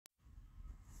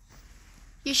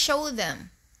You show them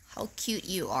how cute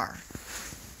you are.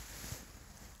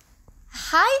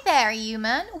 Hi there,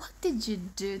 human. What did you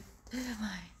do to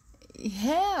my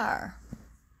hair?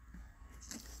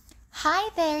 Hi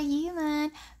there,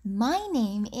 human. My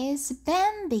name is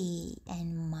Bambi,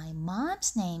 and my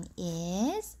mom's name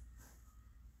is.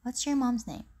 What's your mom's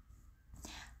name?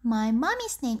 My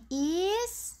mommy's name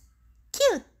is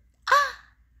Cute.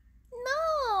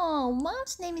 No,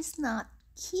 mom's name is not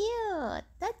Cute.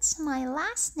 That's my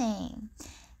last name.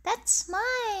 That's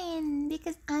mine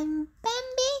because I'm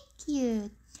Bambi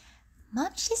Cute.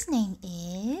 Mom's name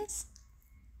is.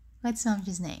 What's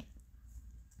mom's name?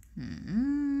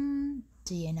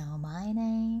 Do you know my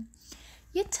name?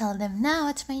 You tell them now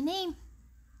what's my name.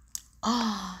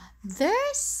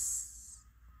 There's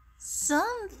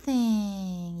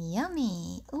something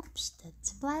yummy. Oops,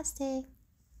 that's plastic.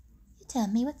 You tell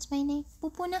me what's my name.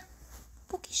 Pupo na.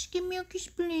 Pukish, give me a kiss,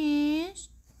 please.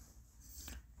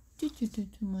 Do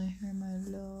my hair, my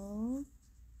love.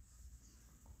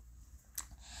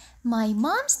 My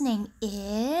mom's name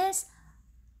is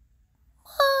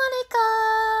Monica.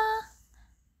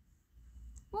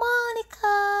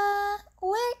 Monica,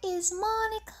 where is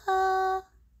Monica?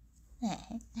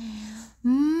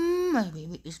 My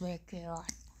baby is very cute.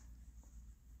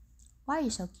 Why are you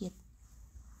so cute?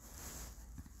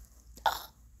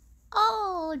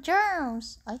 Oh,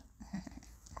 germs.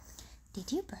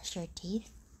 Did you brush your teeth?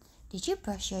 Did you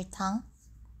brush your tongue?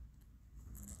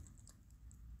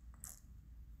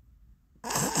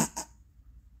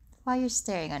 Why are you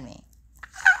staring at me?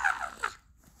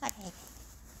 Okay.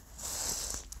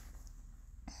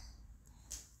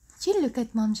 You look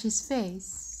at Momshi's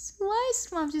face. Why is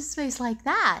Momshi's face like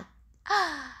that?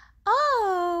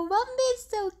 Oh, Mommy is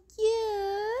so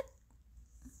cute.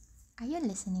 Are you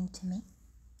listening to me?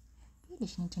 Are you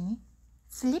listening to me?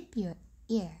 Flip your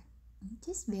ear. It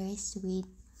is very sweet.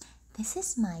 This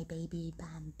is my baby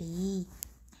Bambi.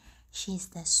 She's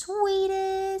the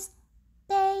sweetest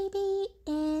baby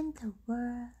in the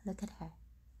world. Look at her.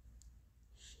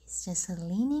 She's just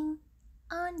leaning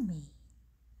on me.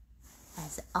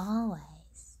 As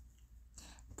always.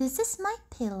 This is my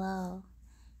pillow.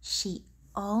 She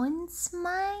owns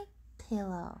my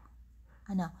pillow.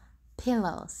 No,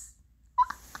 pillows.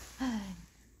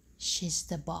 She's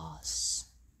the boss.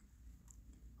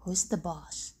 Who's the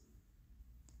boss?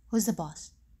 Who's the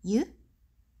boss? You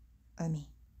or me?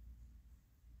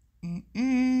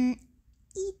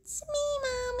 It's me,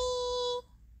 Mommy.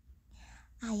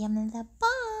 I am the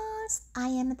boss. I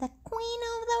am the queen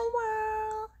of the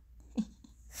world.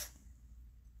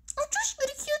 I'm just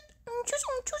very cute. I'm just.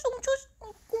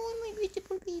 Oh, my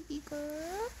beautiful baby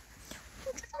girl.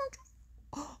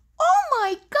 Oh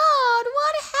my God,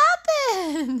 what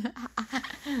happened?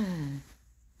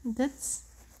 That's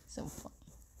so funny.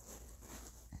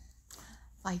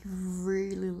 I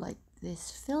really like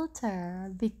this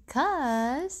filter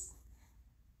because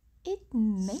it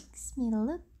makes me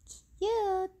look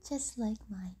cute, just like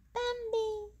my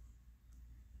Bambi.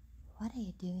 What are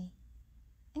you doing?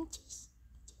 I'm just.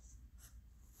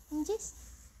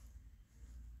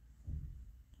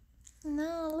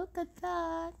 No, look at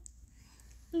that.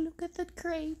 Look at that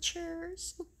creature,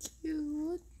 so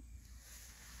cute.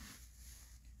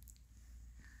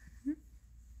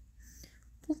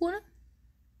 Pupuna?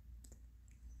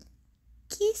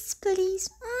 Kiss, please.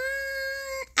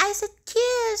 I said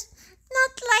kiss,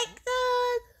 not like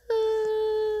that.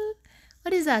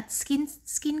 What is that?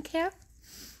 Skincare?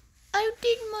 I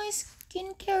did my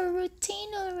skincare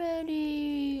routine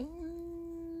already.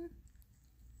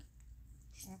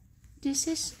 This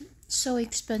is so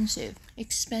expensive.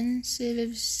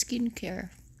 Expensive skincare.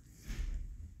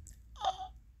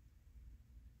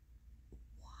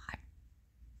 What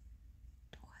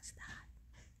was that?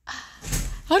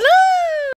 Hello?